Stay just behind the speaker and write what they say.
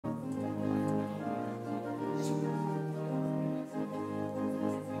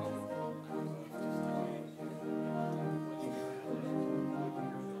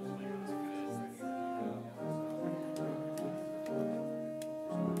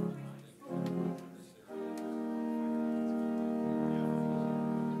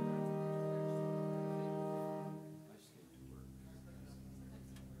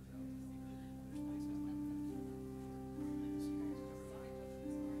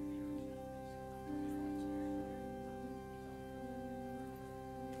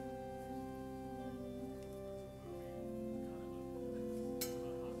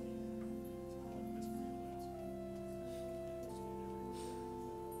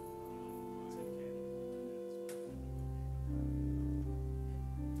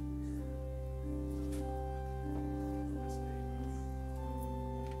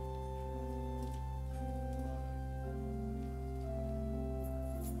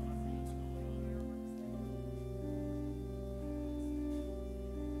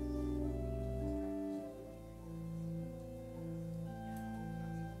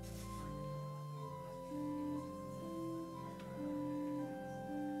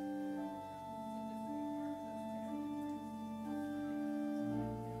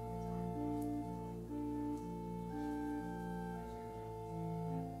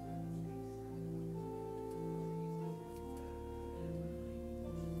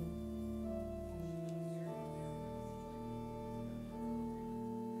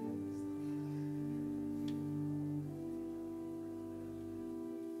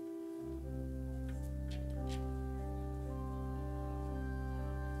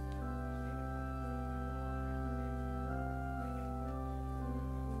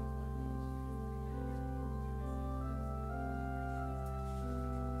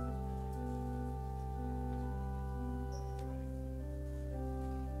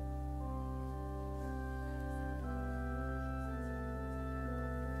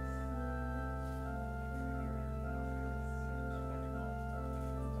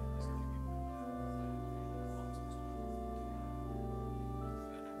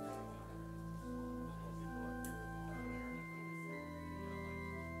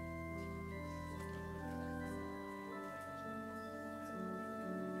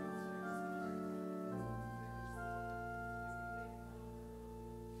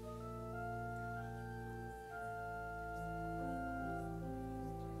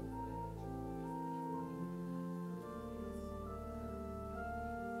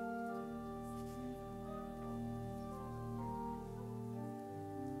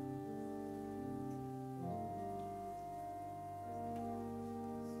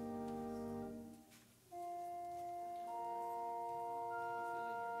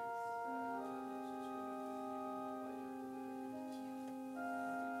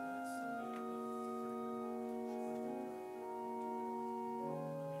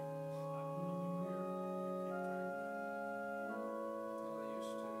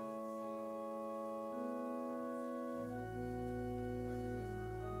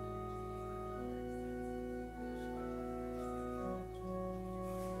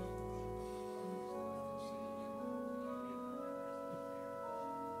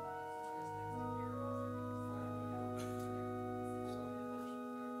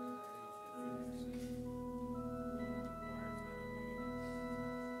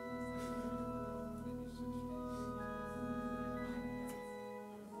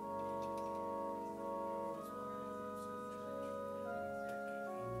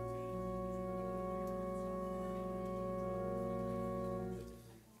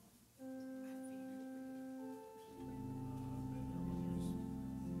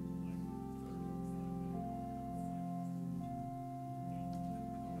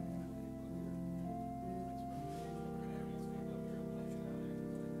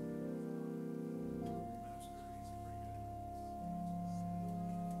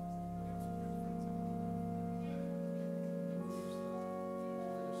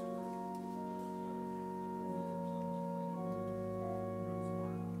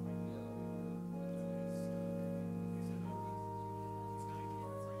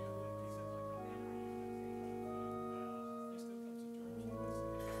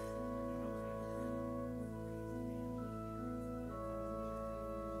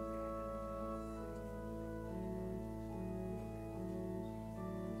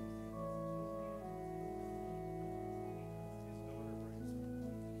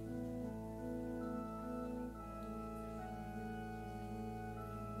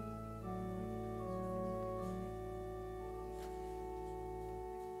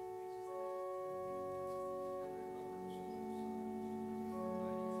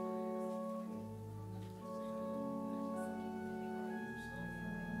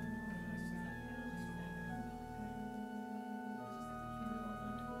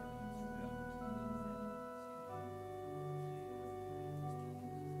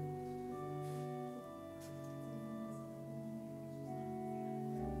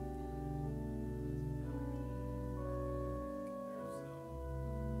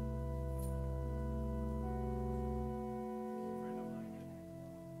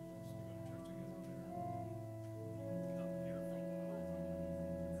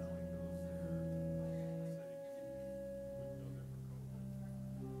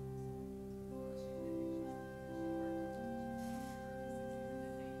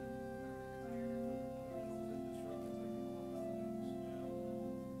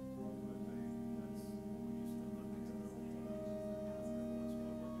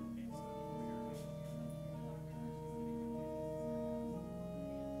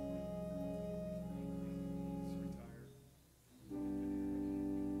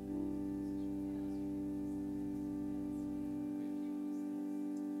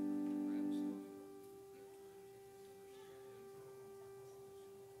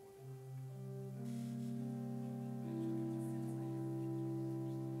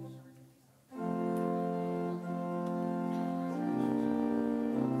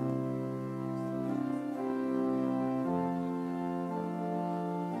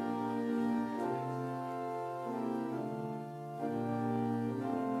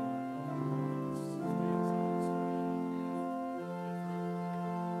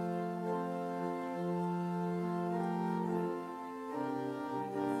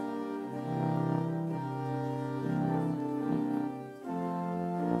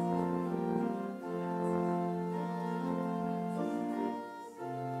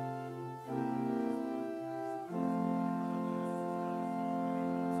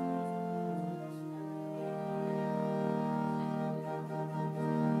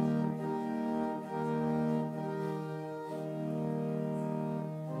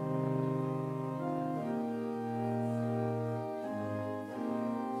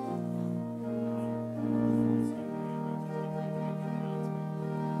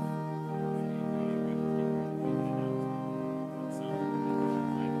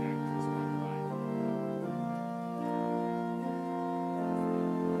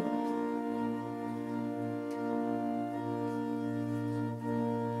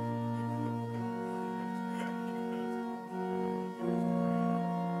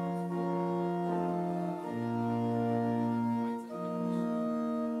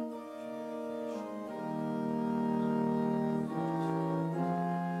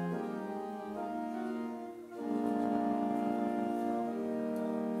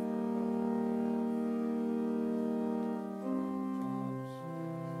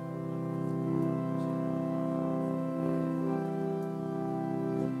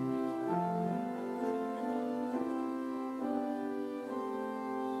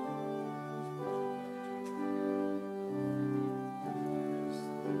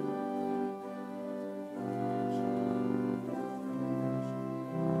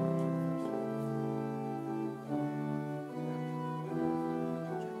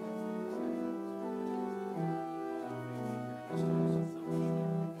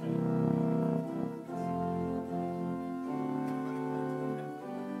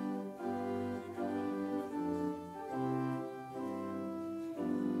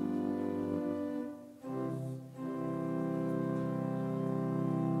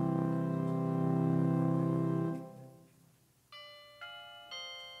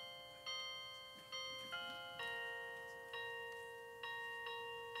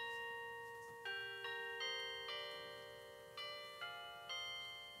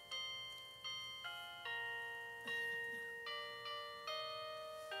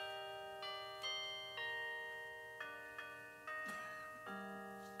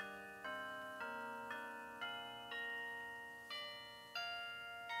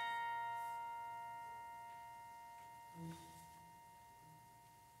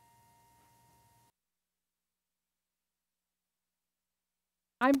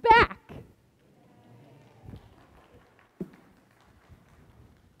I'm back.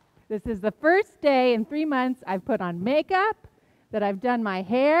 This is the first day in 3 months I've put on makeup, that I've done my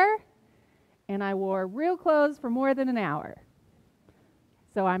hair, and I wore real clothes for more than an hour.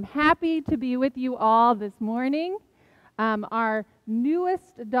 So I'm happy to be with you all this morning. Our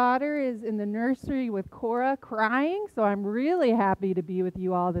newest daughter is in the nursery with Cora crying, so I'm really happy to be with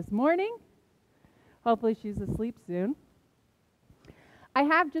you all this morning. Hopefully she's asleep soon. I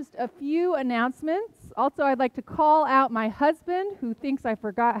have just a few announcements. Also, I'd like to call out my husband, who thinks I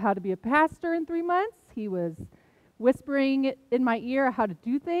forgot how to be a pastor in 3 months. He was whispering in my ear how to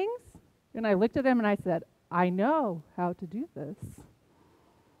do things, and I looked at him and I said, I know how to do this.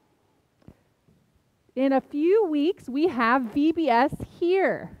 In a few weeks, we have VBS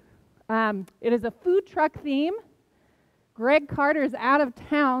here. It is a food truck theme. Greg Carter is out of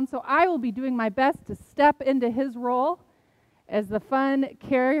town, so I will be doing my best to step into his role as the fun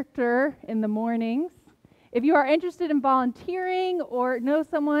character in the mornings. If you are interested in volunteering or know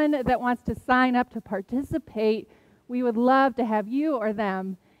someone that wants to sign up to participate, we would love to have you or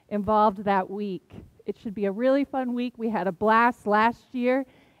them involved that week. It should be a really fun week. We had a blast last year,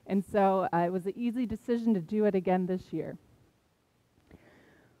 and so it was an easy decision to do it again this year.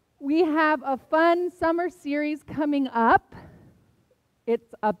 We have a fun summer series coming up.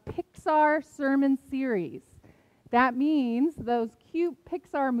 It's a Pixar sermon series. That means those cute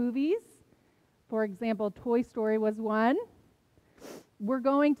Pixar movies, for example, Toy Story was one, we're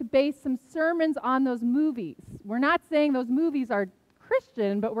going to base some sermons on those movies. We're not saying those movies are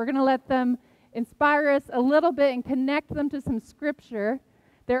Christian, but we're going to let them inspire us a little bit and connect them to some scripture.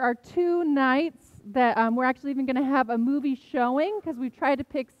 There are 2 nights that we're actually even going to have a movie showing, because we try to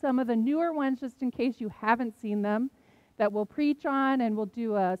pick some of the newer ones just in case you haven't seen them, that we'll preach on, and we'll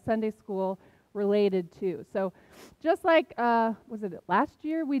do a Sunday school related to. So just like, was it last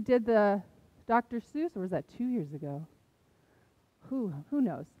year we did the Dr. Seuss, or was that 2 years ago? Who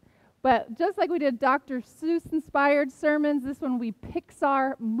knows? But just like we did Dr. Seuss-inspired sermons, this one will be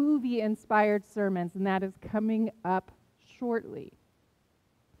Pixar movie-inspired sermons, and that is coming up shortly.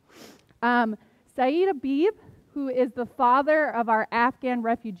 Saeed Habib, who is the father of our Afghan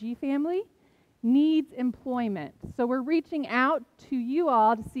refugee family, needs employment. So we're reaching out to you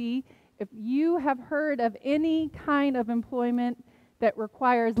all to see if you have heard of any kind of employment that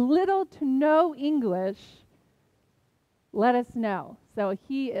requires little to no English. Let us know. So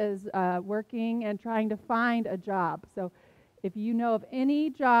he is working and trying to find a job. So if you know of any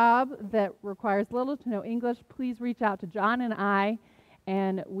job that requires little to no English, please reach out to John and I,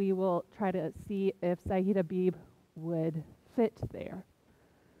 and we will try to see if Saeed Habib would fit there.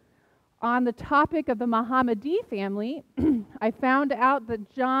 On the topic of the Mohammadi family, I found out that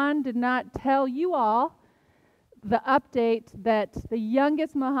John did not tell you all the update that the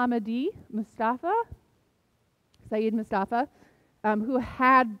youngest Mohammadi, Saeed Mustafa, who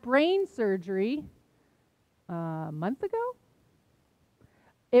had brain surgery a month ago,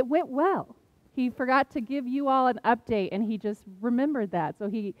 it went well. He forgot to give you all an update, and he just remembered that. So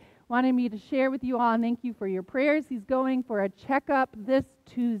he wanted me to share with you all, and thank you for your prayers. He's going for a checkup this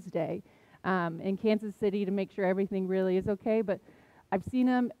Tuesday in Kansas City to make sure everything really is okay. But I've seen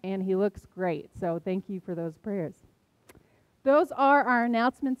him, and he looks great. So thank you for those prayers. Those are our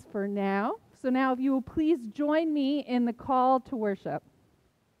announcements for now. So now if you will please join me in the call to worship.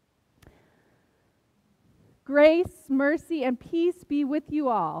 Grace, mercy, and peace be with you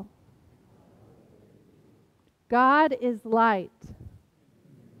all. God is light.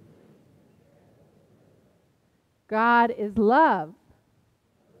 God is love.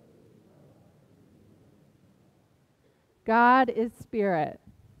 God is spirit.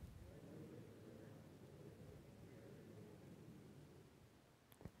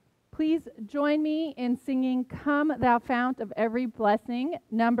 Please join me in singing Come Thou Fount of Every Blessing,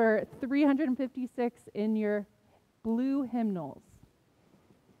 number 356 in your blue hymnals.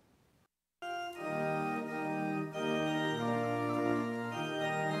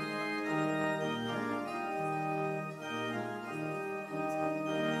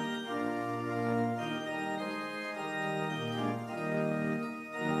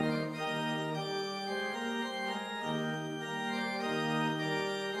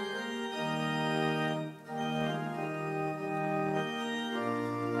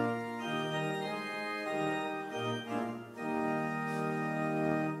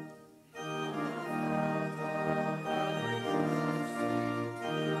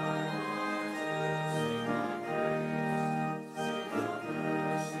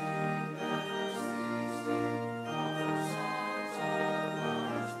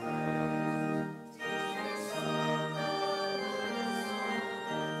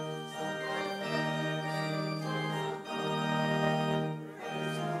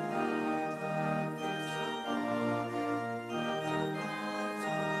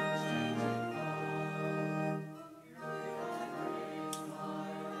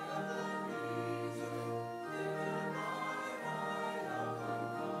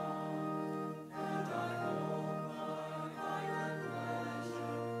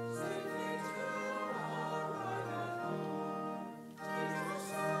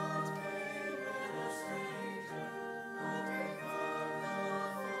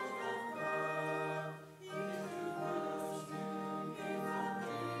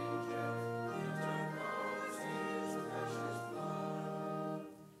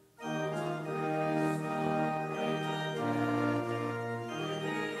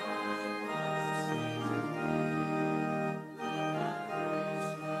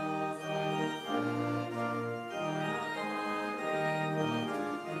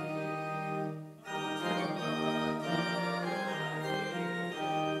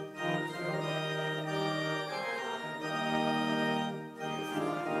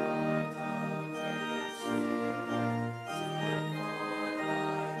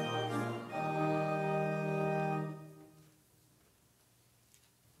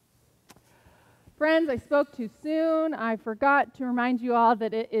 Friends, I spoke too soon. I forgot to remind you all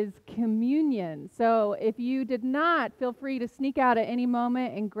that it is communion. So if you did not, feel free to sneak out at any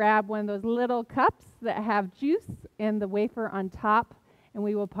moment and grab one of those little cups that have juice and the wafer on top, and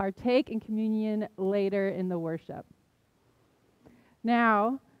we will partake in communion later in the worship.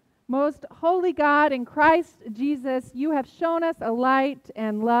 Now, most holy God in Christ Jesus, you have shown us a light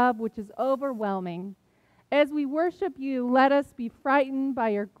and love which is overwhelming. As we worship you, let us be frightened by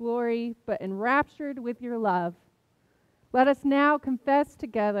your glory, but enraptured with your love. Let us now confess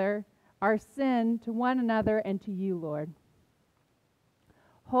together our sin to one another and to you, Lord.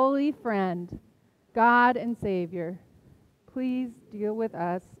 Holy friend, God and Savior, please deal with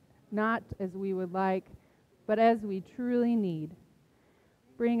us, not as we would like, but as we truly need.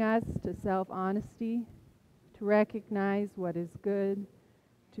 Bring us to self-honesty, to recognize what is good,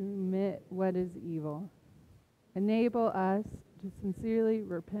 to admit what is evil. Enable us to sincerely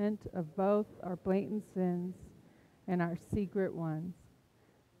repent of both our blatant sins and our secret ones.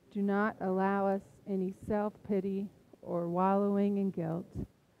 Do not allow us any self-pity or wallowing in guilt,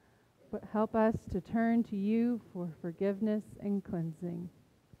 but help us to turn to you for forgiveness and cleansing.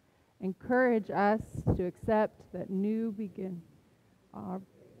 Encourage us to accept that new begin our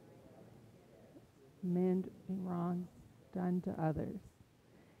mend wrongs done to others.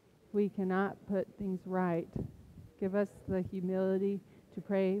 We cannot put things right. Give us the humility to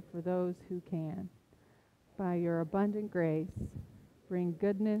pray for those who can. By your abundant grace, bring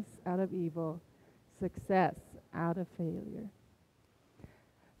goodness out of evil, success out of failure.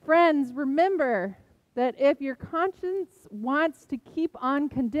 Friends, remember that if your conscience wants to keep on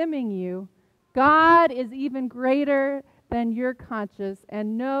condemning you, God is even greater than your conscience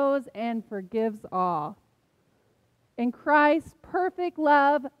and knows and forgives all. In Christ's perfect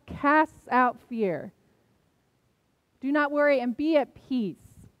love casts out fear. Do not worry and be at peace,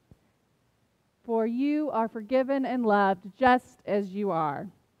 for you are forgiven and loved just as you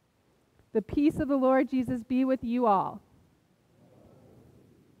are. The peace of the Lord Jesus be with you all.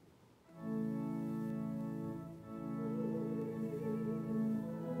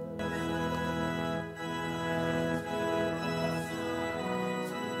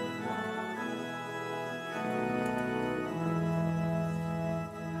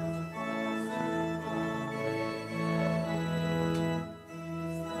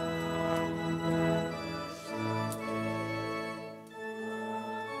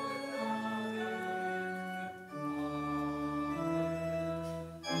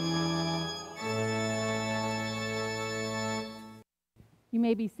 You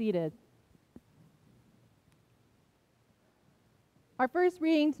may be seated. Our first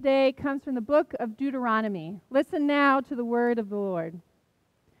reading today comes from the book of Deuteronomy. Listen now to the word of the Lord.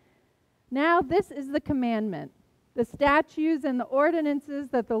 Now this is the commandment, the statutes and the ordinances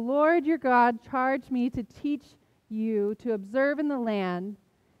that the Lord your God charged me to teach you to observe in the land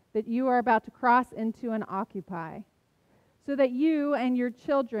that you are about to cross into and occupy, so that you and your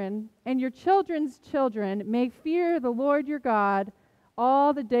children and your children's children may fear the Lord your God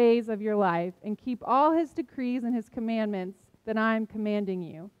all the days of your life, and keep all his decrees and his commandments that I am commanding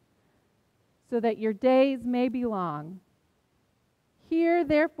you, so that your days may be long. Hear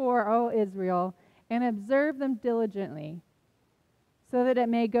therefore, O Israel, and observe them diligently, so that it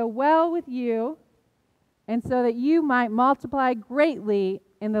may go well with you, and so that you might multiply greatly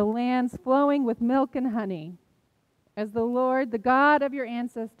in the lands flowing with milk and honey, as the Lord, the God of your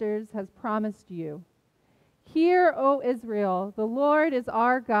ancestors, has promised you. Hear, O Israel, the Lord is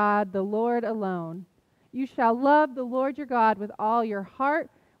our God, the Lord alone. You shall love the Lord your God with all your heart,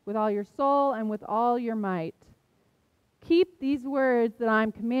 with all your soul, and with all your might. Keep these words that I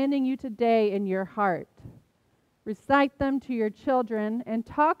am commanding you today in your heart. Recite them to your children, and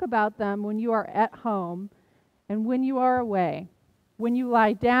talk about them when you are at home and when you are away, when you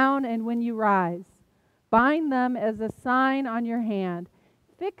lie down and when you rise. Bind them as a sign on your hand.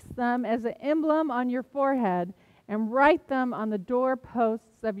 Fix them as an emblem on your forehead, and write them on the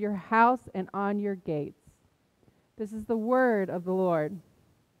doorposts of your house and on your gates. This is the word of the Lord.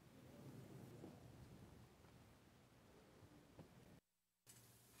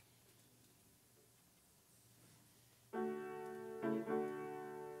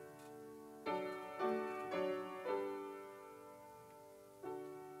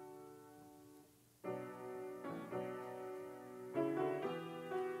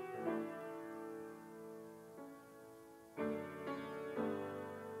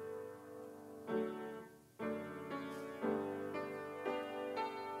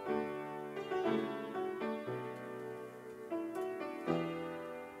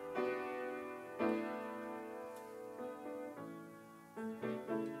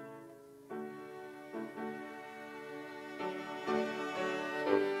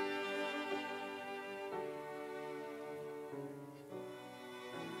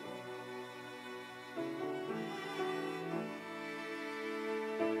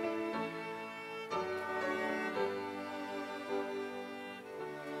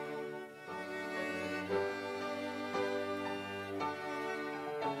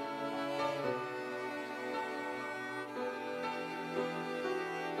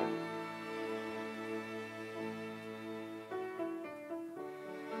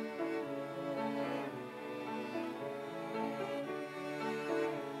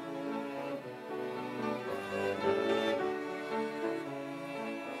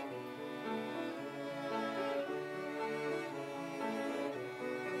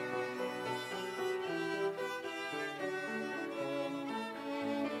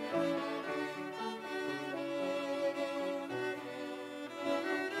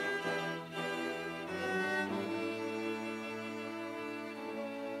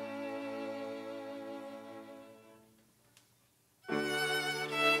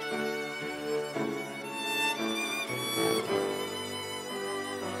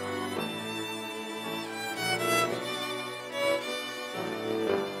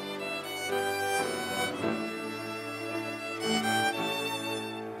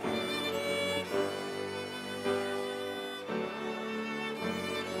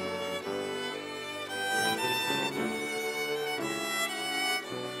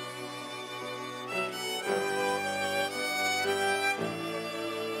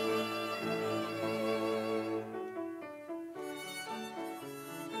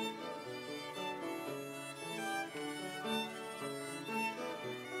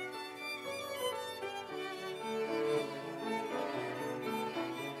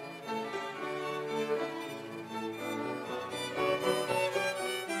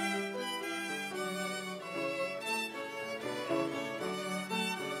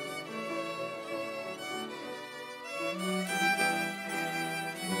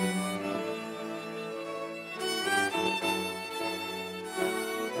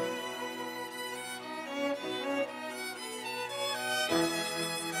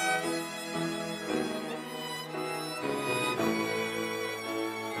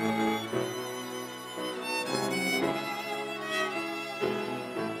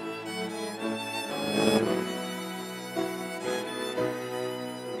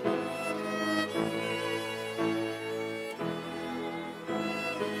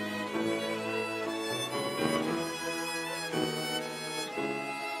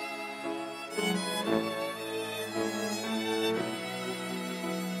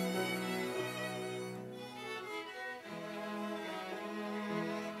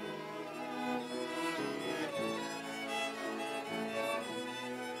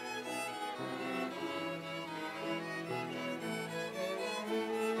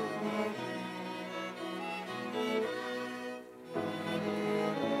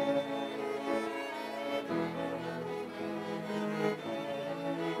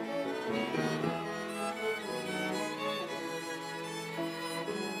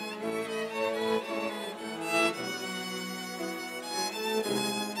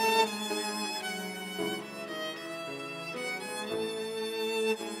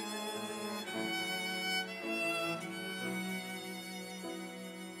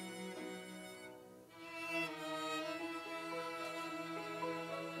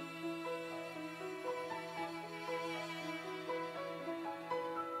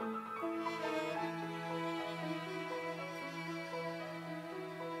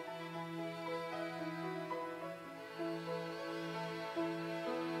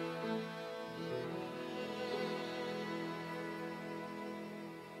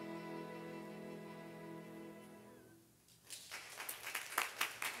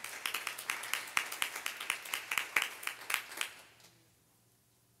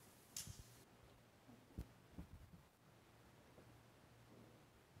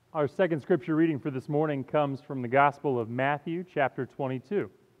 Our second scripture reading for this morning comes from the Gospel of Matthew, chapter 22.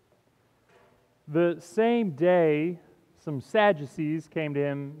 The same day, some Sadducees came to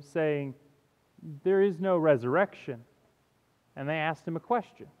him saying, "There is no resurrection." And they asked him a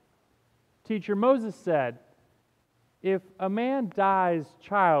question. "Teacher, Moses said, 'If a man dies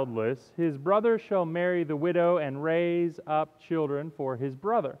childless, his brother shall marry the widow and raise up children for his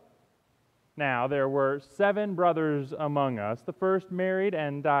brother.' Now there were 7 brothers among us. The first married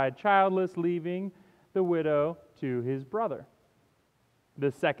and died childless, leaving the widow to his brother.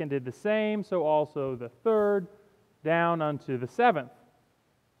 The second did the same, so also the third, down unto the 7th.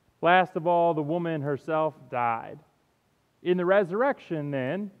 Last of all, the woman herself died. In the resurrection,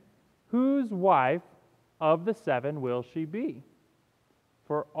 then, whose wife of the 7 will she be?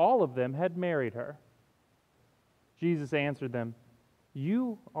 For all of them had married her." Jesus answered them,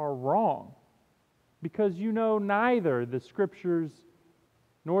 "You are wrong, because you know neither the Scriptures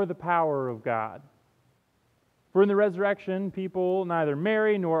nor the power of God. For in the resurrection, people neither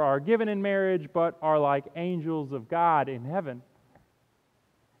marry nor are given in marriage, but are like angels of God in heaven.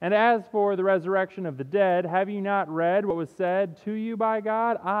 And as for the resurrection of the dead, have you not read what was said to you by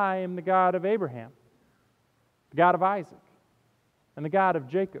God? I am the God of Abraham, the God of Isaac, and the God of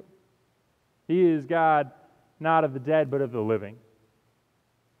Jacob. He is God not of the dead, but of the living."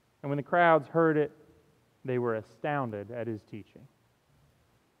 And when the crowds heard it, they were astounded at his teaching.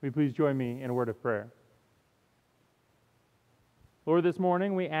 Will you please join me in a word of prayer? Lord, this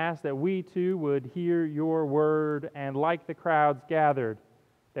morning we ask that we too would hear your word, and like the crowds gathered,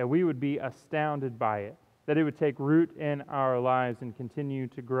 that we would be astounded by it, that it would take root in our lives and continue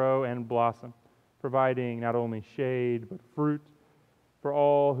to grow and blossom, providing not only shade but fruit for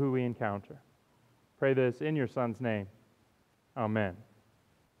all who we encounter. Pray this in your Son's name. Amen.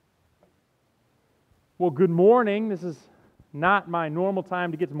 Well, good morning. This is not my normal time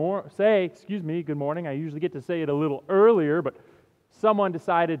to get to say good morning. I usually get to say it a little earlier, but someone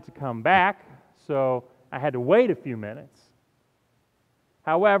decided to come back, so I had to wait a few minutes.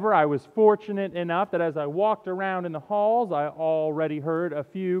 However, I was fortunate enough that as I walked around in the halls, I already heard a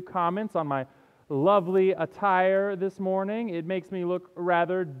few comments on my lovely attire this morning. It makes me look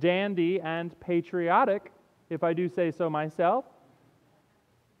rather dandy and patriotic, if I do say so myself.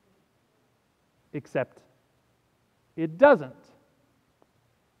 Except it doesn't.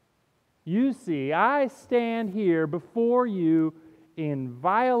 You see, I stand here before you in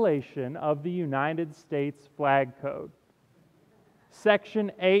violation of the United States Flag Code.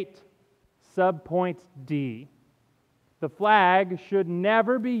 Section 8, subpoint D. The flag should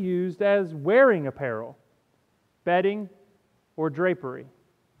never be used as wearing apparel, bedding, or drapery.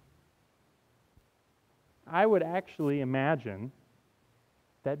 I would actually imagine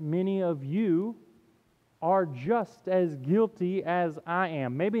that many of you are just as guilty as I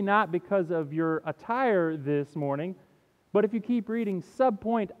am. Maybe not because of your attire this morning, but if you keep reading,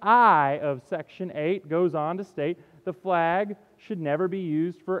 subpoint I of Section 8 goes on to state, the flag should never be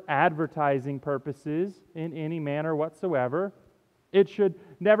used for advertising purposes in any manner whatsoever. It should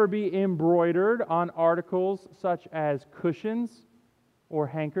never be embroidered on articles such as cushions or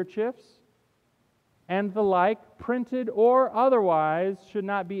handkerchiefs, and the like, printed or otherwise, should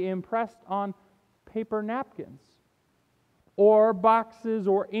not be impressed on paper napkins. or boxes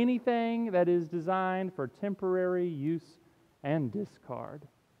or anything that is designed for temporary use and discard.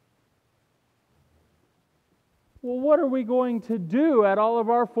 Well, what are we going to do at all of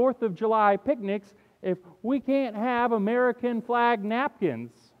our 4th of July picnics if we can't have American flag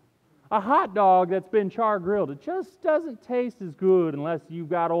napkins? A hot dog that's been char grilled, it just doesn't taste as good unless you've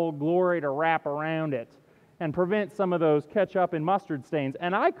got Old Glory to wrap around it and prevent some of those ketchup and mustard stains.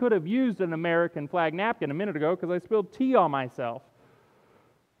 And I could have used an American flag napkin a minute ago because I spilled tea on myself.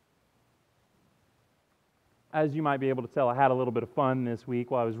 As you might be able to tell, I had a little bit of fun this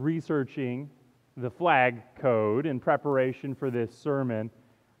week while I was researching the flag code in preparation for this sermon.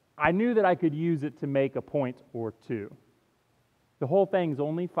 I knew that I could use it to make a point or two. The whole thing's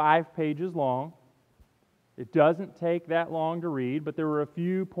only 5 pages long. It doesn't take that long to read, but there were a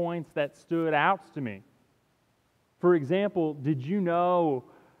few points that stood out to me. For example, did you know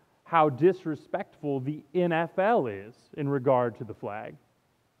how disrespectful the NFL is in regard to the flag?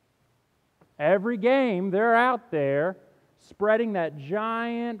 Every game, they're out there spreading that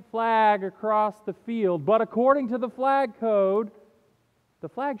giant flag across the field, but according to the flag code, the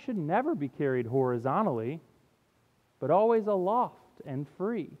flag should never be carried horizontally, but always aloft and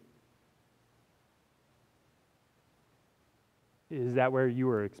free. Is that where you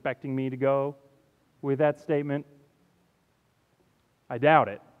were expecting me to go with that statement? I doubt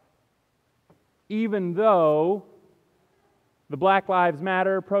it. Even though the Black Lives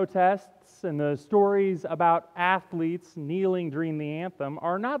Matter protests and the stories about athletes kneeling during the anthem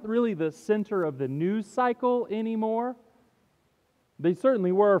are not really the center of the news cycle anymore, they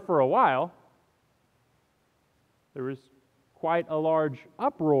certainly were for a while. There was quite a large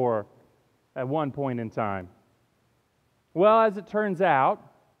uproar at one point in time. Well, as it turns out,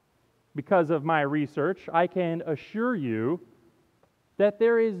 because of my research, I can assure you that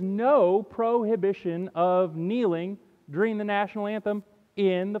there is no prohibition of kneeling during the national anthem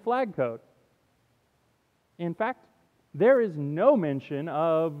in the flag code. In fact, there is no mention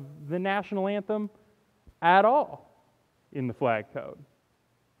of the national anthem at all in the flag code.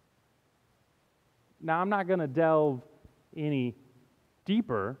 Now, I'm not going to delve any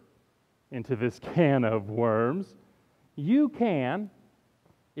deeper into this can of worms. You can,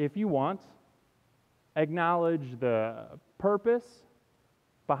 if you want, acknowledge the purpose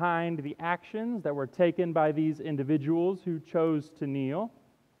behind the actions that were taken by these individuals who chose to kneel,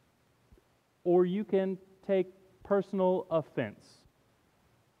 or you can take personal offense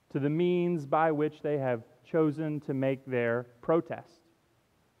to the means by which they have chosen to make their protest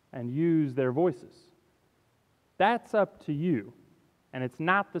and use their voices. That's up to you, and it's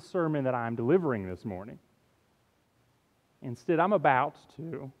not the sermon that I'm delivering this morning. Instead, I'm about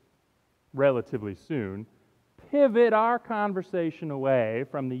to, relatively soon, pivot our conversation away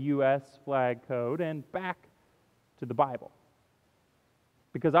from the U.S. flag code and back to the Bible.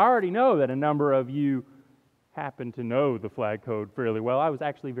 Because I already know that a number of you happen to know the flag code fairly well. I was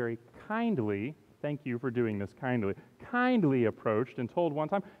actually very kindly, thank you for doing this kindly approached and told one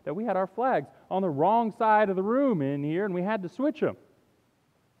time that we had our flags on the wrong side of the room in here and we had to switch them.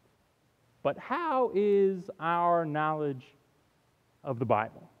 But how is our knowledge of the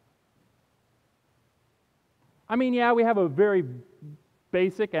Bible? I mean, yeah, we have a very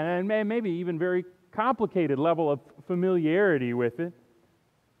basic and maybe even very complicated level of familiarity with it.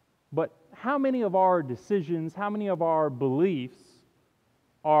 But how many of our decisions, how many of our beliefs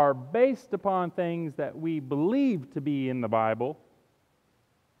are based upon things that we believe to be in the Bible,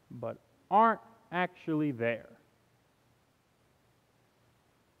 but aren't actually there?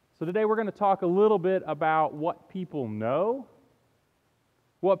 So today we're going to talk a little bit about what people know,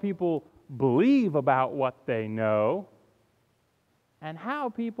 what people believe about what they know, and how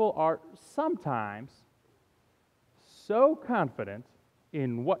people are sometimes so confident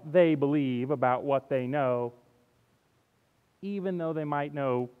in what they believe about what they know, even though they might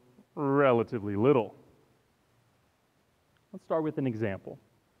know relatively little. Let's start with an example.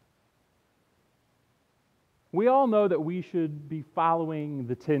 We all know that we should be following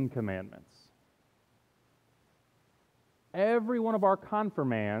the 10 Commandments. Every one of our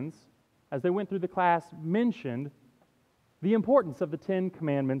confirmands, as they went through the class, mentioned the importance of the 10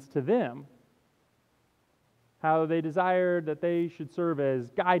 Commandments to them. How they desired that they should serve as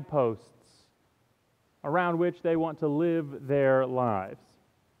guideposts around which they want to live their lives.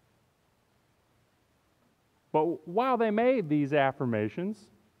 But while they made these affirmations,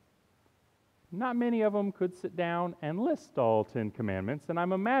 not many of them could sit down and list all 10 Commandments, and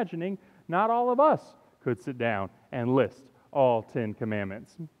I'm imagining not all of us could sit down and list all 10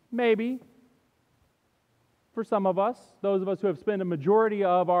 Commandments. Maybe for some of us, those of us who have spent a majority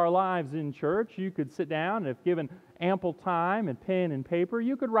of our lives in church, you could sit down and if given ample time and pen and paper,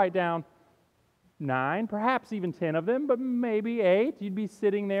 you could write down 9, perhaps even 10 of them, but maybe 8. You'd be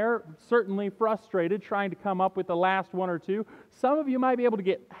sitting there, certainly frustrated, trying to come up with the last 1 or 2. Some of you might be able to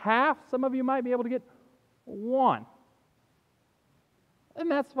get half, some of you might be able to get 1. And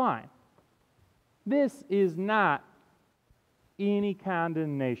that's fine. This is not any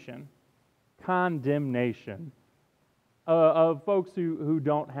condemnation of folks who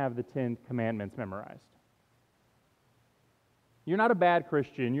don't have the 10 Commandments memorized. You're not a bad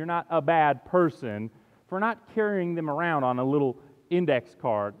Christian. You're not a bad person for not carrying them around on a little index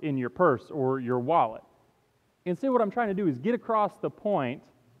card in your purse or your wallet. Instead, what I'm trying to do is get across the point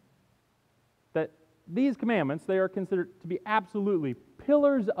that these commandments, they are considered to be absolutely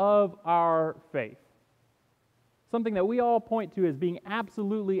pillars of our faith. Something that we all point to as being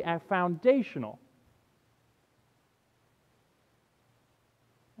absolutely foundational.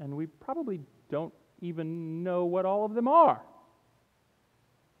 And we probably don't even know what all of them are.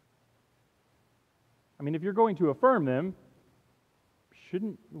 I mean, if you're going to affirm them,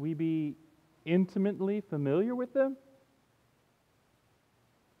 shouldn't we be intimately familiar with them?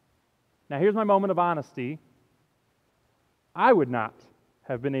 Now, here's my moment of honesty. I would not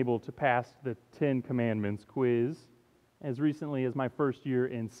have been able to pass the 10 Commandments quiz as recently as my first year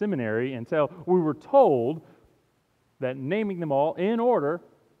in seminary until we were told that naming them all in order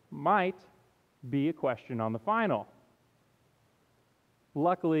might be a question on the final.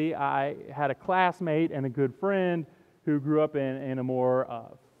 Luckily, I had a classmate and a good friend who grew up in a more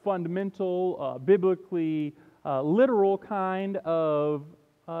fundamental, biblically literal kind of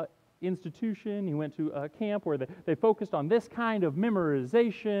institution. He went to a camp where they focused on this kind of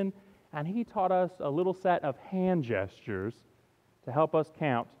memorization, and he taught us a little set of hand gestures to help us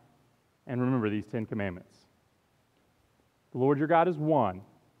count and remember these 10 Commandments. The Lord your God is one.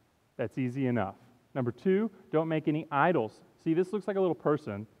 That's easy enough. Number 2, don't make any idols. See, this looks like a little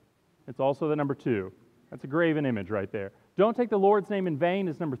person. It's also the number 2. That's a graven image right there. Don't take the Lord's name in vain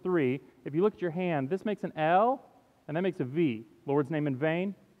is number 3. If you look at your hand, this makes an L, and that makes a V. Lord's name in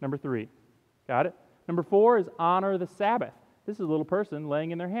vain, number 3. Got it? Number 4 is honor the Sabbath. This is a little person laying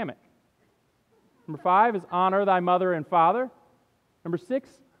in their hammock. Number 5 is honor thy mother and father. Number 6,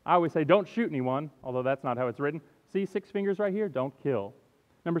 I always say don't shoot anyone, although that's not how it's written. See 6 fingers right here? Don't kill.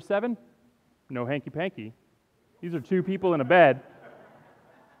 Number 7, no hanky-panky. These are 2 people in a bed.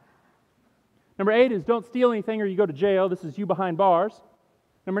 Number 8 is don't steal anything or you go to jail. This is you behind bars.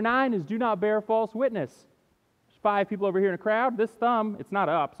 Number 9 is do not bear false witness. There's 5 people over here in a crowd. This thumb, it's not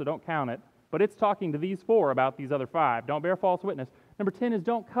up, so don't count it. But it's talking to these 4 about these other 5. Don't bear false witness. Number 10 is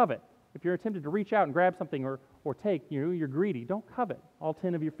don't covet. If you're tempted to reach out and grab something or take, you're greedy. Don't covet. All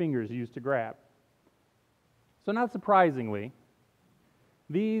 10 of your fingers used to grab. So not surprisingly,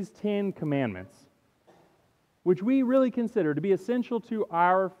 these 10 commandments, which we really consider to be essential to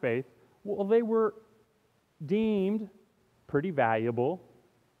our faith, well, they were deemed pretty valuable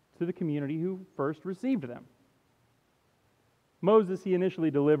to the community who first received them. Moses, he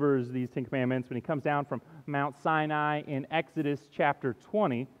initially delivers these 10 commandments when he comes down from Mount Sinai in Exodus chapter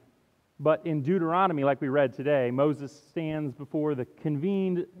 20. But in Deuteronomy, like we read today, Moses stands before the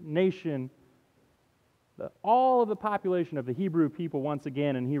convened nation, all of the population of the Hebrew people once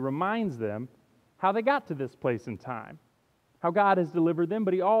again, and he reminds them how they got to this place in time, how God has delivered them,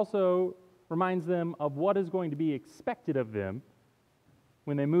 but he also reminds them of what is going to be expected of them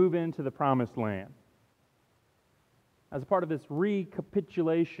when they move into the promised land. As a part of this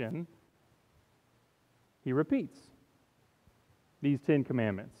recapitulation, he repeats these 10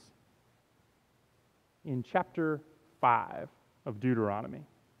 commandments in chapter 5 of Deuteronomy,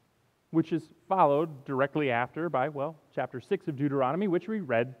 which is followed directly after by, chapter 6 of Deuteronomy, which we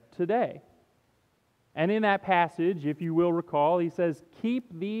read today. And in that passage, if you will recall, he says, keep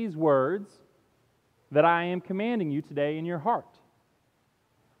these words that I am commanding you today in your heart.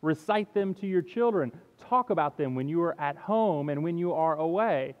 Recite them to your children. Talk about them when you are at home and when you are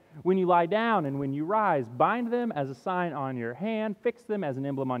away, when you lie down and when you rise. Bind them as a sign on your hand. Fix them as an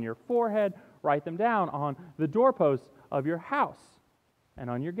emblem on your forehead. Write them down on the doorposts of your house and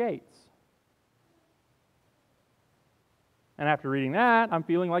on your gates. And after reading that, I'm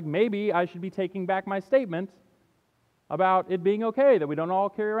feeling like maybe I should be taking back my statement about it being okay that we don't all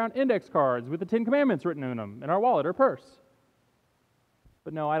carry around index cards with the 10 Commandments written in them in our wallet or purse.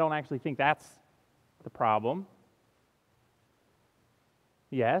 But no, I don't actually think that's the problem.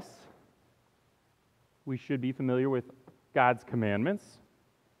 Yes, we should be familiar with God's commandments,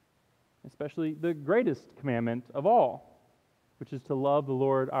 especially the greatest commandment of all, which is to love the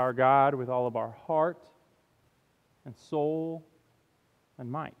Lord our God with all of our heart and soul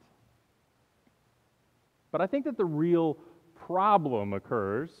and might. But I think that the real problem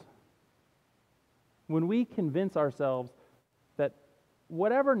occurs when we convince ourselves that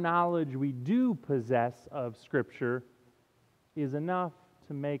whatever knowledge we do possess of Scripture is enough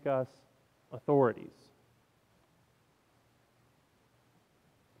to make us authorities.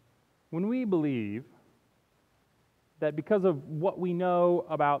 When we believe that because of what we know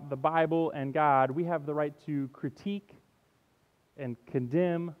about the Bible and God, we have the right to critique and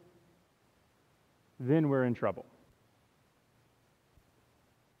condemn, then we're in trouble.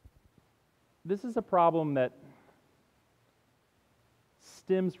 This is a problem that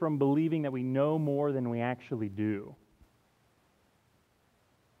stems from believing that we know more than we actually do.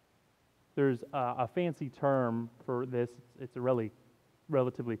 There's a fancy term for this. It's a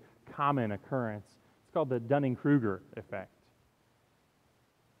relatively common occurrence. It's called the Dunning-Kruger effect.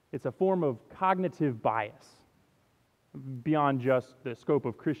 It's a form of cognitive bias beyond just the scope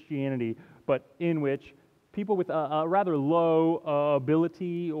of Christianity, but in which people with a rather low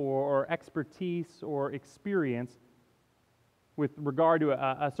ability or expertise or experience with regard to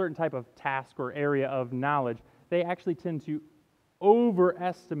a certain type of task or area of knowledge, they actually tend to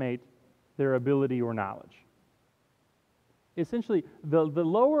overestimate their ability or knowledge. Essentially, the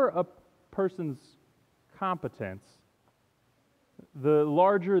lower a person's competence, the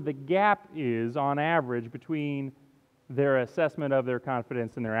larger the gap is on average between their assessment of their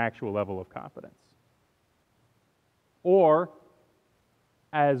confidence and their actual level of confidence. Or,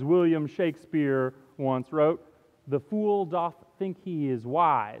 as William Shakespeare once wrote, "The fool doth think he is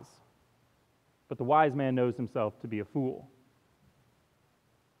wise, but the wise man knows himself to be a fool."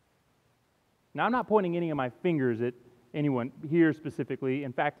 Now, I'm not pointing any of my fingers at anyone here specifically.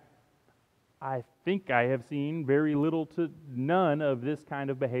 In fact, I think I have seen very little to none of this kind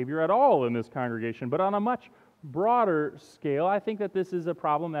of behavior at all in this congregation. But on a much broader scale, I think that this is a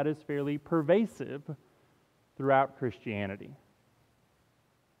problem that is fairly pervasive throughout Christianity.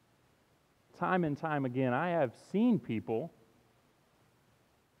 Time and time again, I have seen people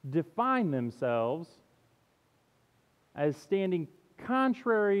define themselves as standing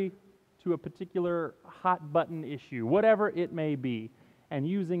contrary to a particular hot button issue, whatever it may be, and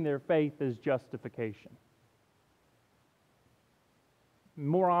using their faith as justification.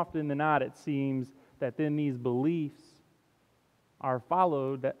 More often than not, it seems that then these beliefs are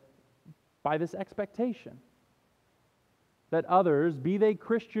followed by this expectation that others, be they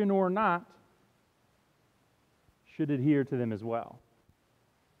Christian or not, should adhere to them as well.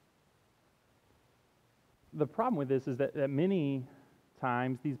 The problem with this is that many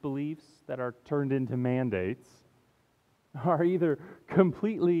times these beliefs that are turned into mandates are either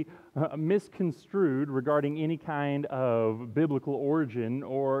completely misconstrued regarding any kind of biblical origin,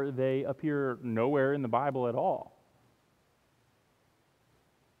 or they appear nowhere in the Bible at all.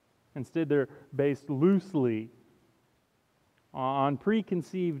 Instead, they're based loosely on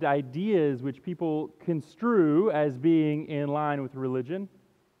preconceived ideas which people construe as being in line with religion,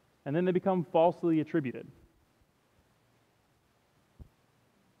 and then they become falsely attributed.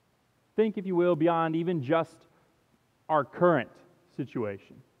 Think, if you will, beyond even just our current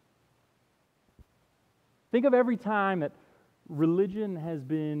situation. Think of every time that religion has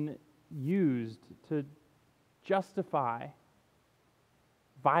been used to justify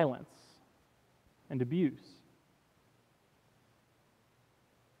violence and abuse.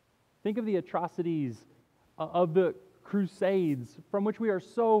 Think of the atrocities of the Crusades, from which we are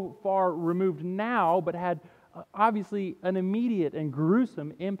so far removed now, but had obviously an immediate and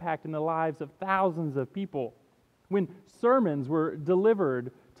gruesome impact in the lives of thousands of people. When sermons were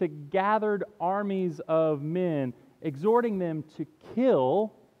delivered to gathered armies of men, exhorting them to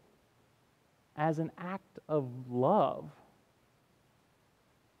kill as an act of love,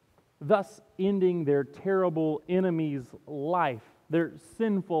 thus ending their terrible enemy's life, their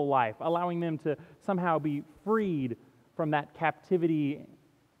sinful life, allowing them to somehow be freed from that captivity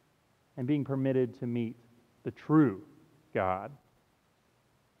and being permitted to meet the true God.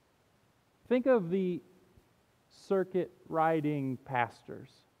 Think of the circuit riding pastors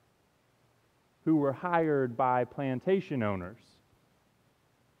who were hired by plantation owners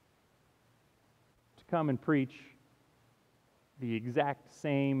to come and preach the exact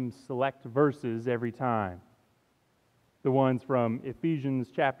same select verses every time. The ones from Ephesians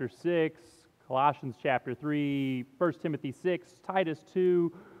chapter 6, Colossians chapter 3, 1 Timothy 6, Titus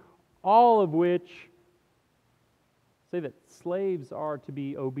 2, all of which say that slaves are to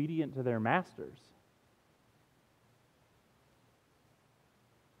be obedient to their masters.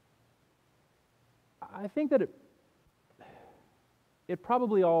 I think that it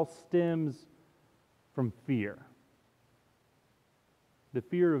probably all stems from fear. The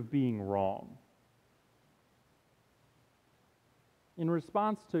fear of being wrong. in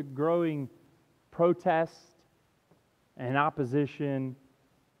response to growing protest and opposition,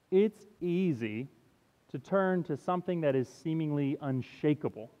 it's easy to turn to something that is seemingly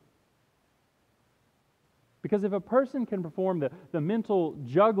unshakable. Because if a person can perform the mental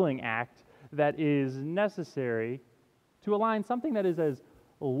juggling act that is necessary to align something that is as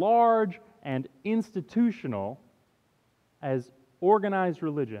large and institutional as organized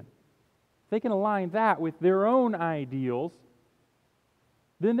religion, they can align that with their own ideals,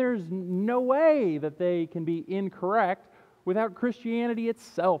 then there's no way that they can be incorrect without Christianity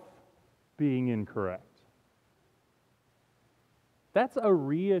itself being incorrect. That's a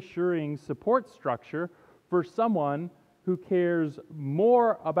reassuring support structure for someone who cares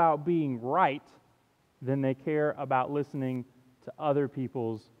more about being right than they care about listening to other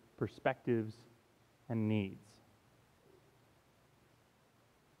people's perspectives and needs.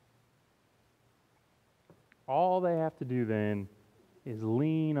 All they have to do then is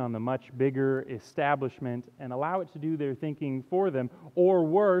lean on the much bigger establishment and allow it to do their thinking for them, or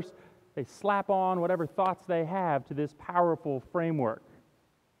worse, they slap on whatever thoughts they have to this powerful framework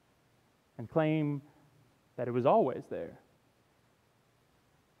and claim that it was always there.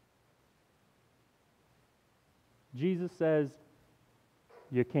 Jesus says,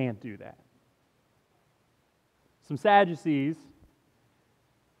 you can't do that. Some Sadducees,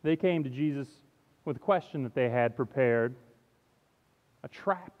 they came to Jesus with a question that they had prepared, a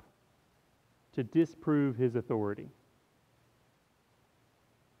trap to disprove his authority.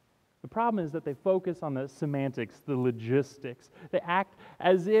 The problem is that they focus on the semantics, the logistics. They act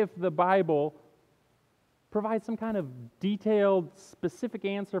as if the Bible provides some kind of detailed, specific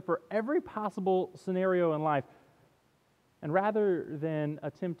answer for every possible scenario in life. And rather than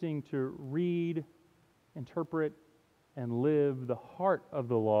attempting to read, interpret, and live the heart of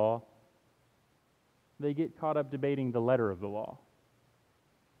the law, they get caught up debating the letter of the law.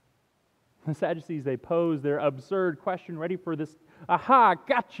 The Sadducees, they pose their absurd question ready for this aha,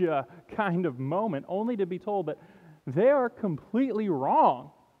 gotcha kind of moment, only to be told that they are completely wrong.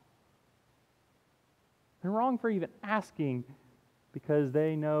 They're wrong for even asking because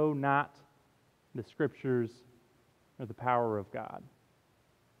they know not the Scriptures or the power of God.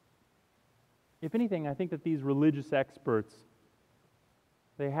 If anything, I think that these religious experts,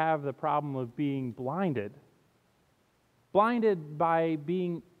 they have the problem of being blinded by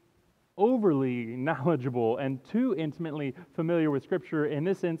being overly knowledgeable and too intimately familiar with Scripture in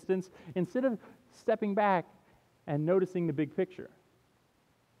this instance, instead of stepping back and noticing the big picture.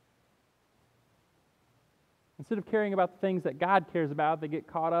 Instead of caring about the things that God cares about, they get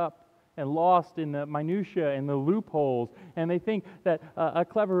caught up and lost in the minutiae and the loopholes, and they think that a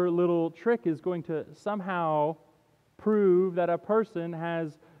clever little trick is going to somehow prove that a person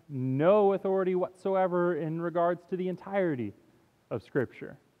has no authority whatsoever in regards to the entirety of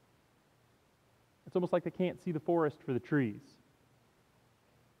Scripture. It's almost like they can't see the forest for the trees.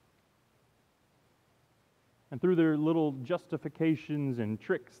 And through their little justifications and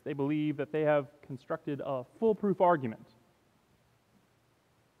tricks, they believe that they have constructed a foolproof argument.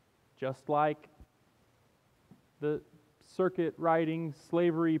 Just like the circuit-riding,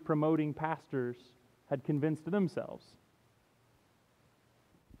 slavery-promoting pastors had convinced themselves.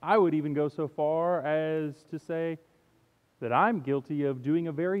 I would even go so far as to say that I'm guilty of doing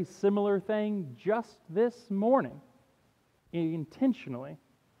a very similar thing just this morning, intentionally,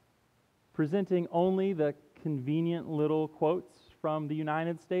 presenting only the convenient little quotes from the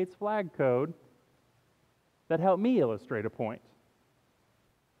United States flag code that help me illustrate a point.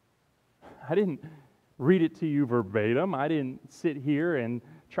 I didn't read it to you verbatim. I didn't sit here and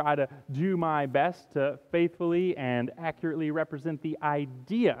try to do my best to faithfully and accurately represent the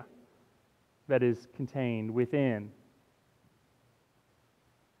idea that is contained within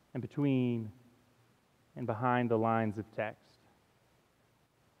and between and behind the lines of text.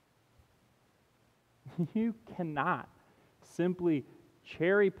 You cannot simply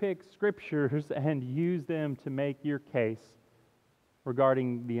cherry-pick scriptures and use them to make your case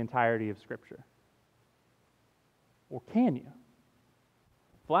regarding the entirety of Scripture. Or can you?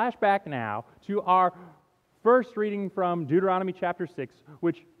 Flashback now to our first reading from Deuteronomy chapter 6,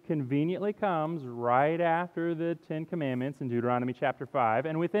 which conveniently comes right after the Ten Commandments in Deuteronomy chapter 5,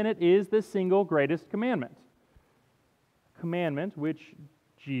 and within it is the single greatest commandment. A commandment which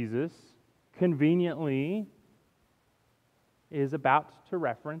Jesus conveniently is about to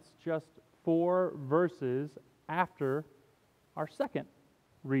reference just 4 verses after our second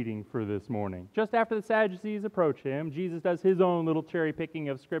reading for this morning. Just after the Sadducees approach him, Jesus does his own little cherry picking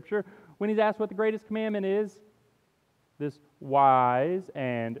of Scripture. When he's asked what the greatest commandment is, this wise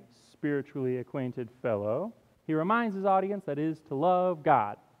and spiritually acquainted fellow, He reminds his audience that is to love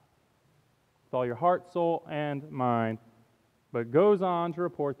God with all your heart, soul, and mind, but goes on to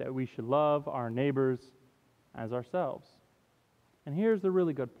report that we should love our neighbors as ourselves. And here's the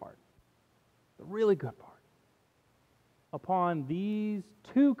really good part. The really good part. Upon these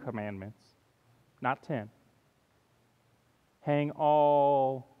 2 commandments, not 10, hang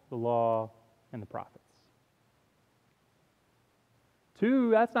all the law and the prophets.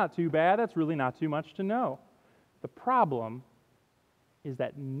 2, that's not too bad. That's really not too much to know. The problem is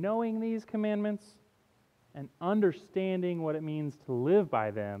that knowing these commandments and understanding what it means to live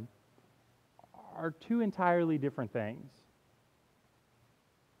by them are 2 entirely different things.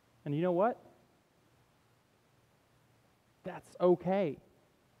 And you know what? That's okay.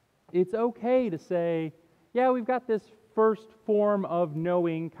 It's okay to say, yeah, we've got this first form of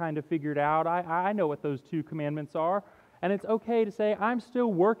knowing kind of figured out. I know what those 2 commandments are. And it's okay to say, I'm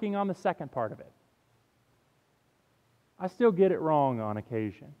still working on the second part of it. I still get it wrong on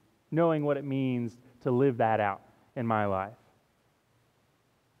occasion, knowing what it means to live that out in my life.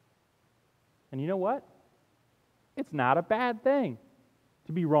 And you know what? It's not a bad thing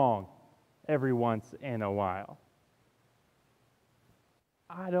to be wrong every once in a while.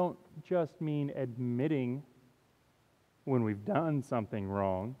 I don't just mean admitting when we've done something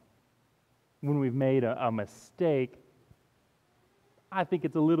wrong, when we've made a mistake. I think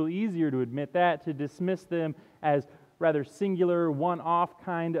it's a little easier to admit that, to dismiss them as rather singular, one-off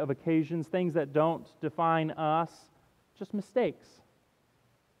kind of occasions, things that don't define us, just mistakes.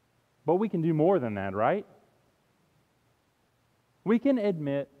 But we can do more than that, right? We can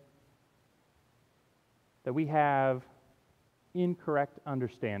admit that we have incorrect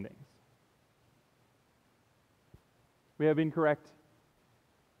understandings. We have incorrect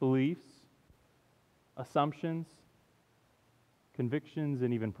beliefs, assumptions, convictions,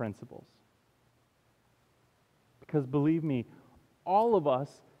 and even principles. Because believe me, all of us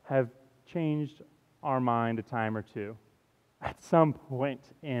have changed our mind a time or 2 at some point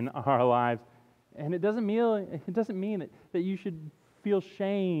in our lives. And it doesn't mean that you should feel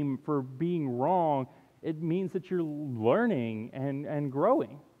shame for being wrong. It means that you're learning and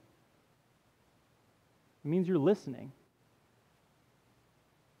growing. It means you're listening.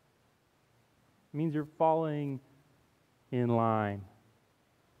 It means you're falling in line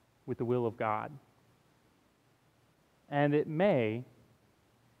with the will of God. And it may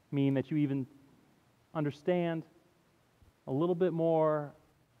mean that you even understand a little bit more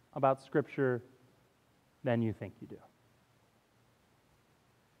about Scripture than you think you do.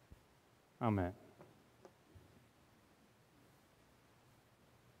 Amen.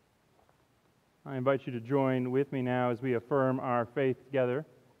 I invite you to join with me now as we affirm our faith together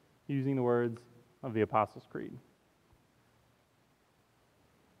using the words of the Apostles' Creed.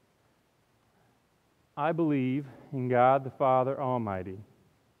 I believe in God the Father Almighty,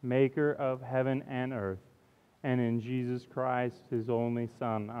 maker of heaven and earth, and in Jesus Christ, his only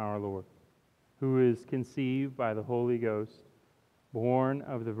Son, our Lord, who is conceived by the Holy Ghost, born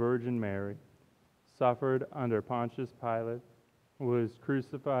of the Virgin Mary, suffered under Pontius Pilate, was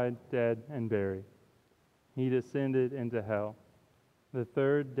crucified, dead, and buried. He descended into hell. The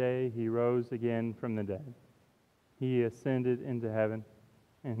 3rd day he rose again from the dead. He ascended into heaven,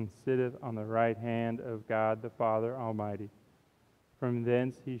 and sitteth on the right hand of God the Father Almighty. From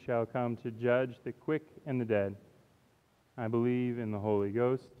thence he shall come to judge the quick and the dead. I believe in the Holy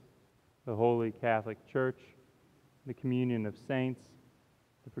Ghost, the Holy Catholic Church, the communion of saints,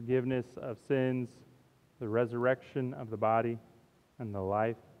 the forgiveness of sins, the resurrection of the body, and the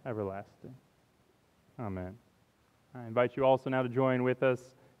life everlasting. Amen. I invite you also now to join with us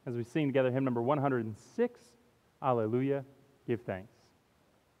as we sing together hymn number 106, Alleluia, Give Thanks.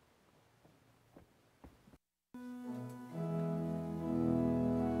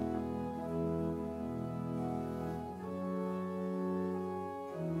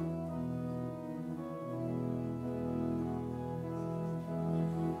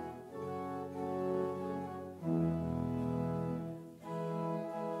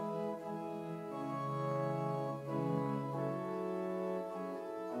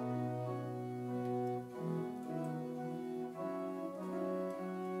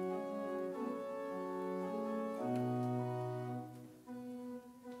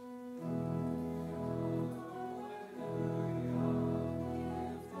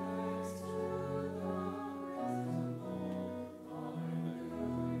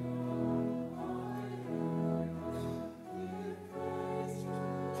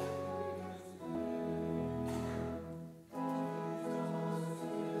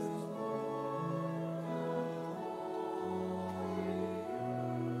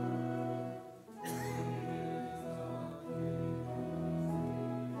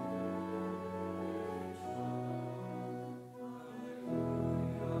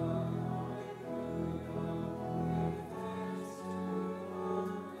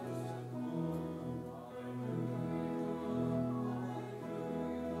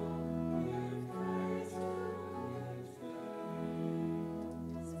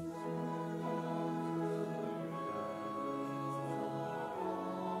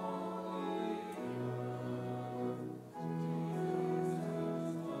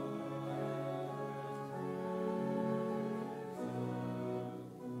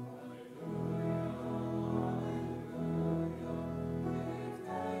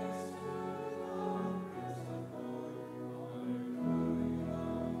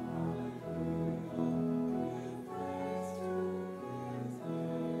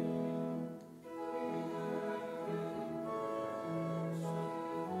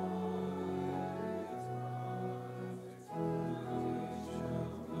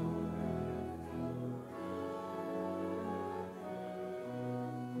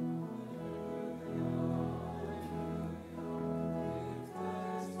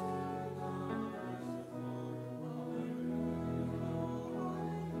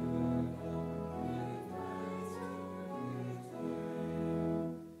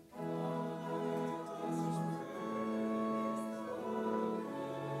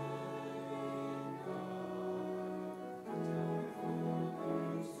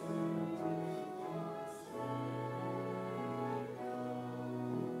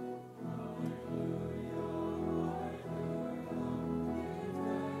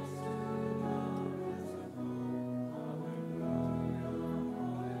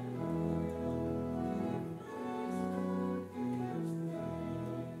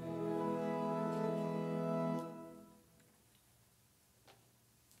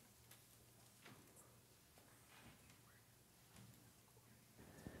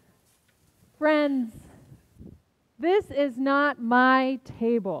 Friends, this is not my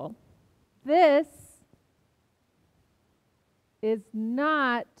table. This is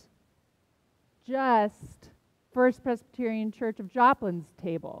not just First Presbyterian Church of Joplin's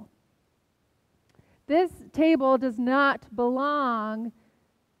table. This table does not belong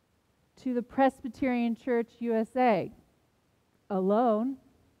to the Presbyterian Church USA alone.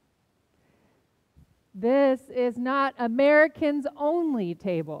 This is not Americans only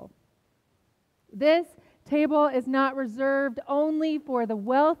table. This table is not reserved only for the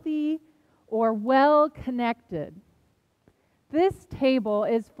wealthy or well-connected. This table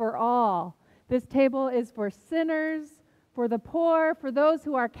is for all. This table is for sinners, for the poor, for those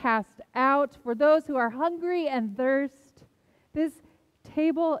who are cast out, for those who are hungry and thirst. This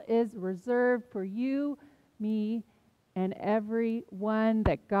table is reserved for you, me, and everyone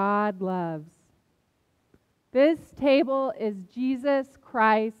that God loves. This table is Jesus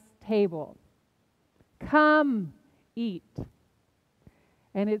Christ's table. Come, eat.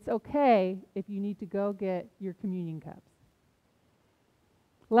 And it's okay if you need to go get your communion cups.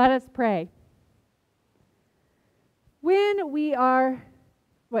 Let us pray. Lord,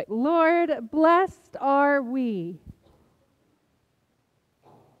 blessed are we,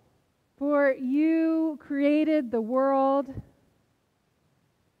 for you created the world,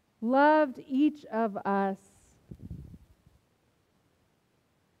 loved each of us,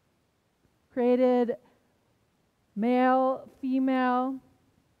 created male, female,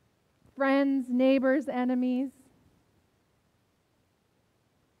 friends, neighbors, enemies.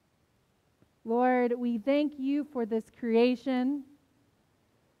 Lord, we thank you for this creation,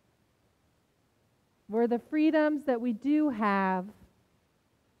 for the freedoms that we do have.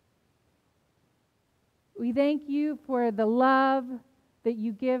 We thank you for the love that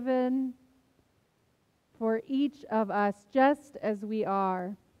you've given for each of us, just as we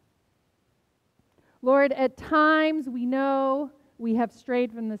are. Lord, at times we know we have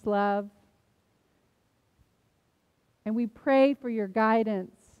strayed from this love, and we pray for your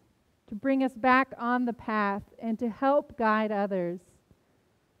guidance to bring us back on the path and to help guide others.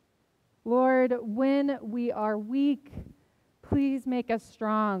 Lord, when we are weak, please make us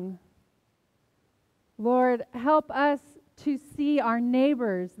strong. Lord, help us to see our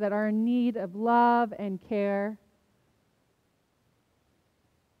neighbors that are in need of love and care.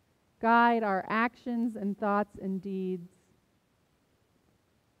 Guide our actions and thoughts and deeds.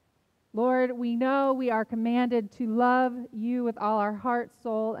 Lord, we know we are commanded to love you with all our heart,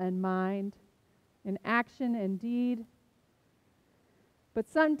 soul, and mind, in action and deed. But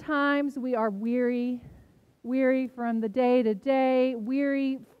sometimes we are weary from the day to day,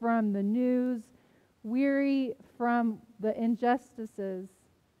 weary from the news, weary from the injustices.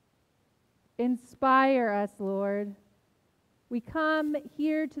 Inspire us, Lord. We come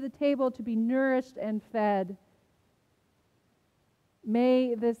here to the table to be nourished and fed.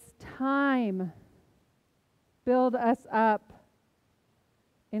 May this time build us up,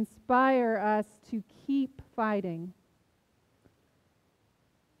 inspire us to keep fighting.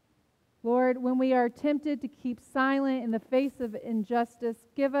 Lord, when we are tempted to keep silent in the face of injustice,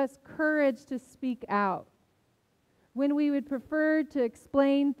 give us courage to speak out. When we would prefer to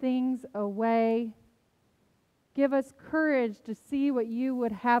explain things away, give us courage to see what you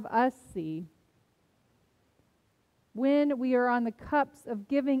would have us see. When we are on the cups of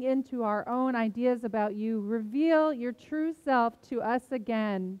giving into our own ideas about you, reveal your true self to us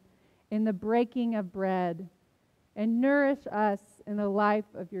again in the breaking of bread, and nourish us in the life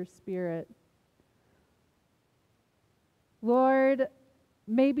of your Spirit. Lord,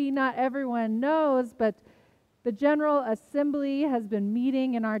 maybe not everyone knows, but the General Assembly has been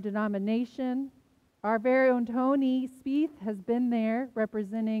meeting in our denomination. Our very own Tony Spieth has been there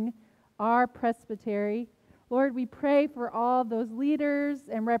representing our presbytery. Lord, we pray for all those leaders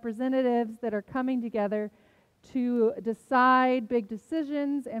and representatives that are coming together to decide big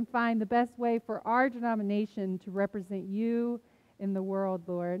decisions and find the best way for our denomination to represent you in the world,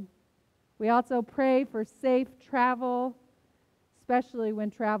 Lord. We also pray for safe travel, especially when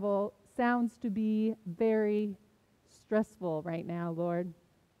travel sounds to be very stressful right now, Lord.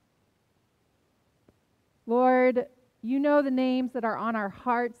 Lord, you know the names that are on our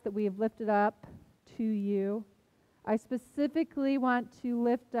hearts that we have lifted up to you. I specifically want to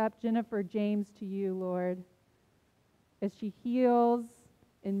lift up Jennifer James to you, Lord, as she heals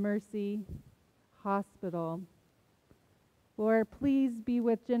in Mercy Hospital. Lord, please be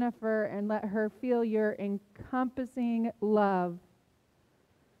with Jennifer and let her feel your encompassing love.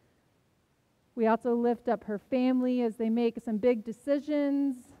 We also lift up her family as they make some big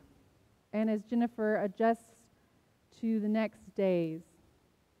decisions and as Jennifer adjusts to the next days.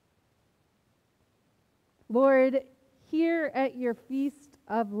 Lord, here at your feast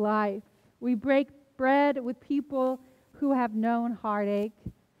of life, we break bread with people who have known heartache,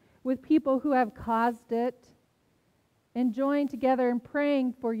 with people who have caused it, and join together in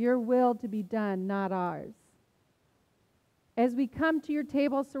praying for your will to be done, not ours. As we come to your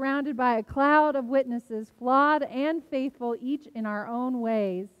table surrounded by a cloud of witnesses, flawed and faithful, each in our own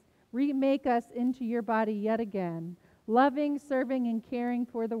ways, remake us into your body yet again, loving, serving, and caring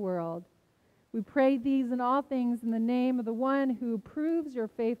for the world. We pray these and all things in the name of the one who proves your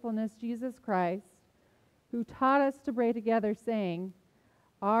faithfulness, Jesus Christ, who taught us to pray together, saying,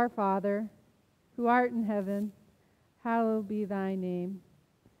 Our Father, who art in heaven, hallowed be thy name.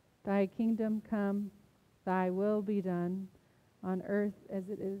 Thy kingdom come, thy will be done, on earth as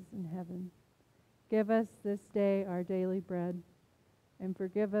it is in heaven. Give us this day our daily bread, and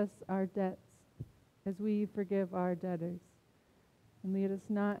forgive us our debts, as we forgive our debtors. And lead us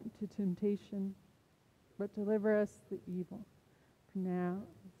not into temptation, but deliver us the evil. For now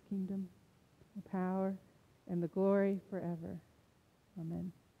is the kingdom, the power, and the glory forever.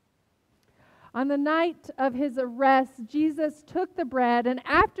 Amen. On the night of his arrest, Jesus took the bread, and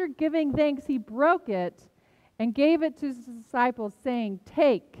after giving thanks, he broke it and gave it to his disciples, saying,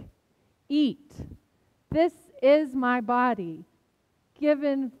 Take, eat. This is my body,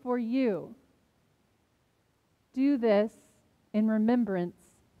 given for you. Do this in remembrance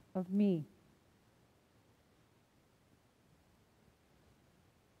of me.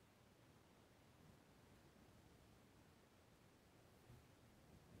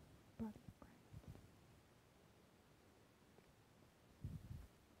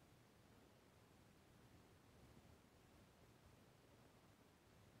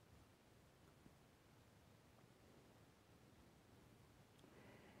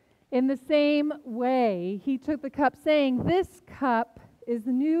 In the same way, he took the cup, saying, This cup is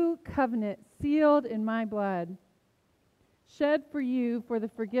the new covenant sealed in my blood, shed for you for the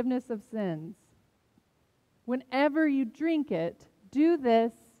forgiveness of sins. Whenever you drink it, do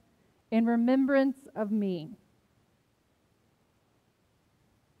this in remembrance of me.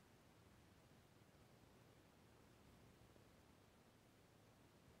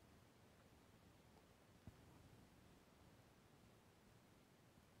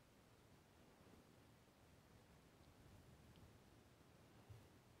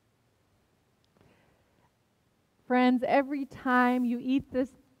 Friends, every time you eat this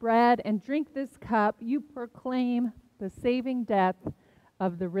bread and drink this cup, you proclaim the saving death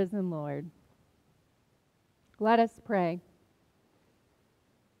of the risen Lord. Let us pray.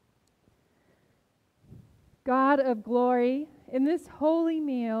 God of glory, in this holy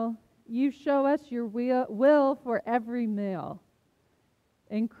meal, you show us your will for every meal.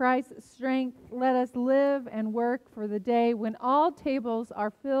 In Christ's strength, let us live and work for the day when all tables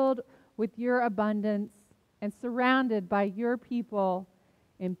are filled with your abundance and surrounded by your people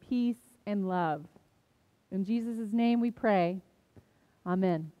in peace and love. In Jesus' name we pray.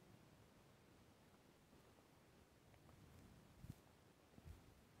 Amen.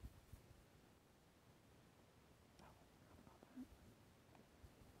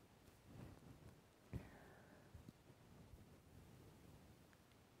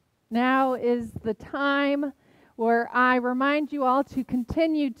 Now is the time where I remind you all to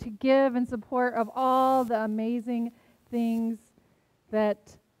continue to give in support of all the amazing things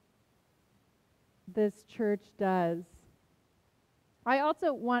that this church does. I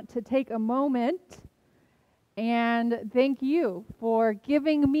also want to take a moment and thank you for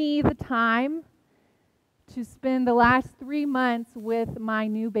giving me the time to spend the last 3 months with my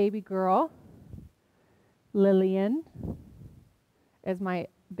new baby girl, Lillian, as my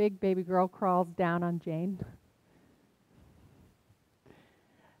big baby girl crawls down on Jane.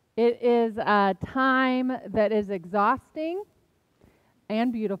 It is a time that is exhausting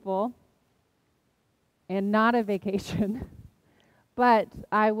and beautiful and not a vacation, but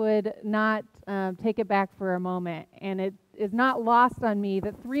I would not take it back for a moment. And it is not lost on me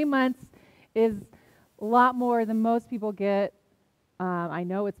that 3 months is a lot more than most people get. I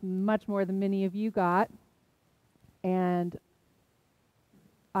know it's much more than many of you got, and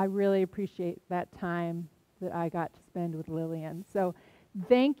I really appreciate that time that I got to spend with Lillian. So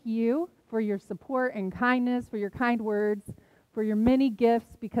thank you for your support and kindness, for your kind words, for your many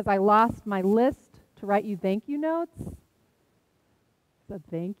gifts, because I lost my list to write you thank you notes. So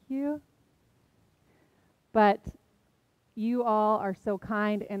thank you. But you all are so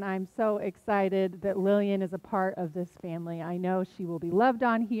kind, and I'm so excited that Lillian is a part of this family. I know she will be loved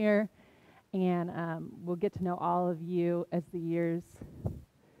on here, and we'll get to know all of you as the years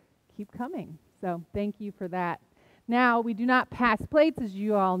keep coming. So thank you for that. Now, we do not pass plates, as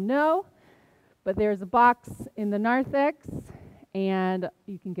you all know, But there's a box in the narthex, and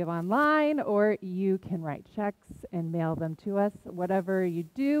you can give online, or you can write checks and mail them to us. Whatever you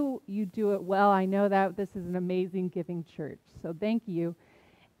do it well. I know that this is an amazing giving church, so thank you.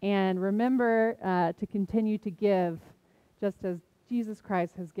 And remember to continue to give just as Jesus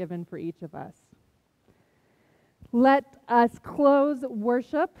Christ has given for each of us. Let us close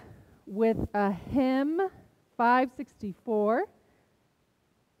worship with a hymn, 564.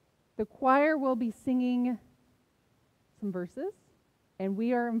 The choir will be singing some verses, and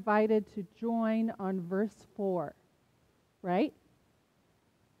we are invited to join on verse 4. Right?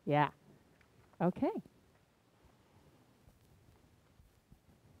 Yeah. Okay.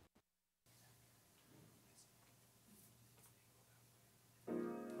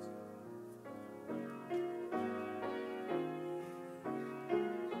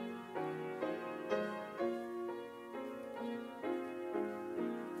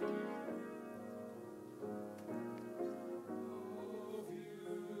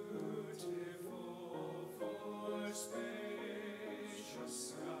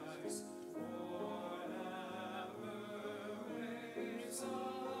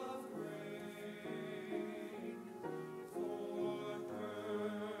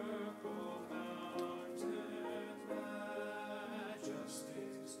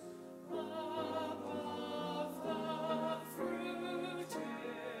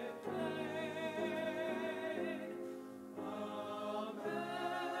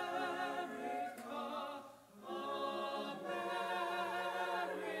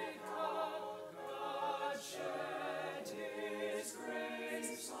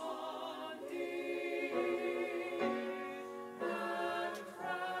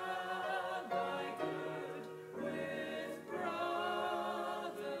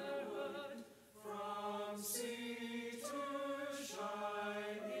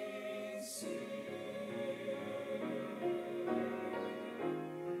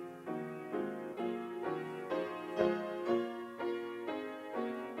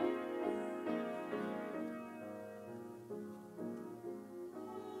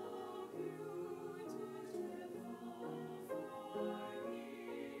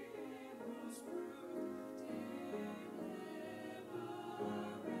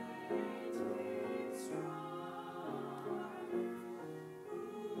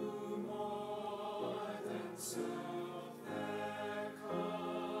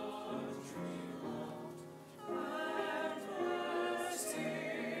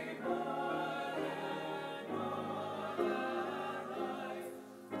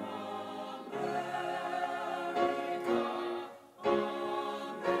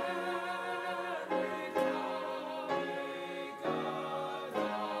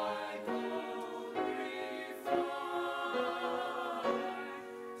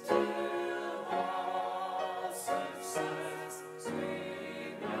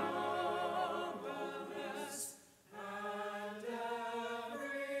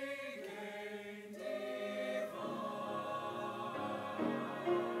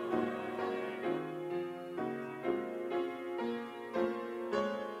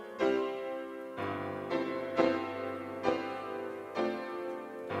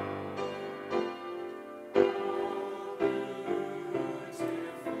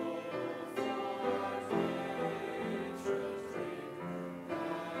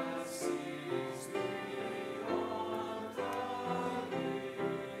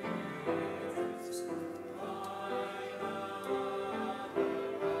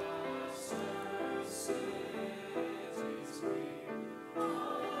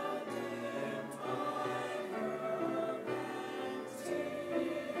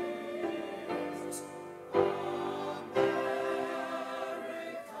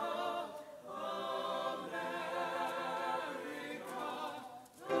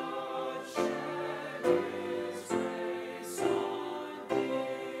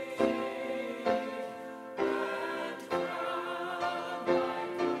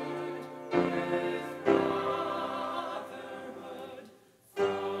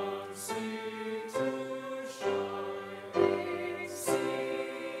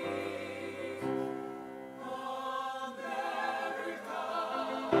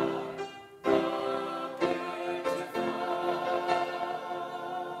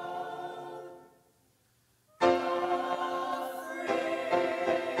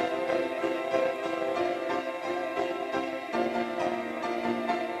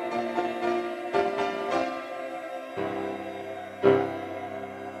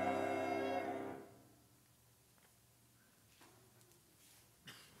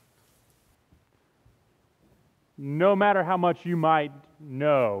 No matter how much you might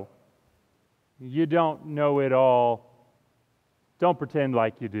know, You don't know it all. Don't pretend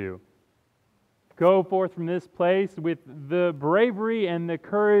like you do. Go forth from this place with the bravery and the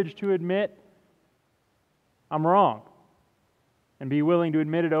courage to admit, I'm wrong, and be willing to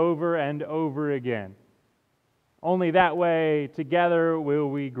admit it over and over again. Only that way, together, will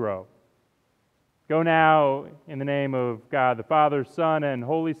we grow. Go now in the name of God, the Father, Son, and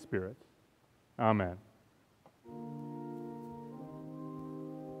Holy Spirit. Amen.